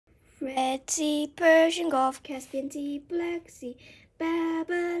Red Sea, Persian Gulf, Caspian Sea, Black Sea,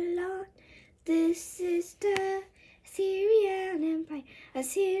 Babylon. This is the Assyrian Empire,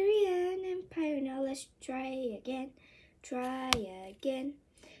 Assyrian Empire. Now let's try again, try again.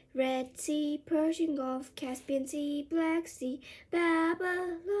 Red Sea, Persian Gulf, Caspian Sea, Black Sea,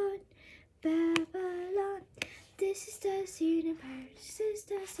 Babylon, Babylon. This is the Assyrian Empire, this is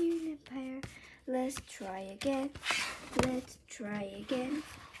the Assyrian Empire. Let's try again, let's try again.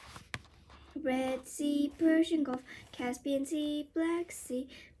 Red Sea, Persian Gulf, Caspian Sea, Black Sea,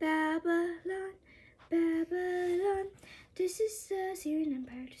 Babylon, Babylon. This is the Assyrian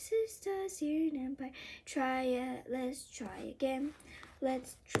Empire, this is the Assyrian Empire. Try it, let's try again,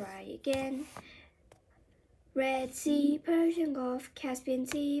 let's try again. Red Sea, Persian Gulf, Caspian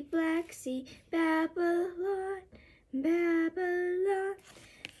Sea, Black Sea, Babylon, Babylon.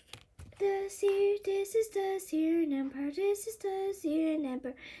 This is the Assyrian Empire, this is the Assyrian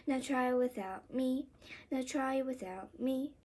Empire. Now try without me, now try without me.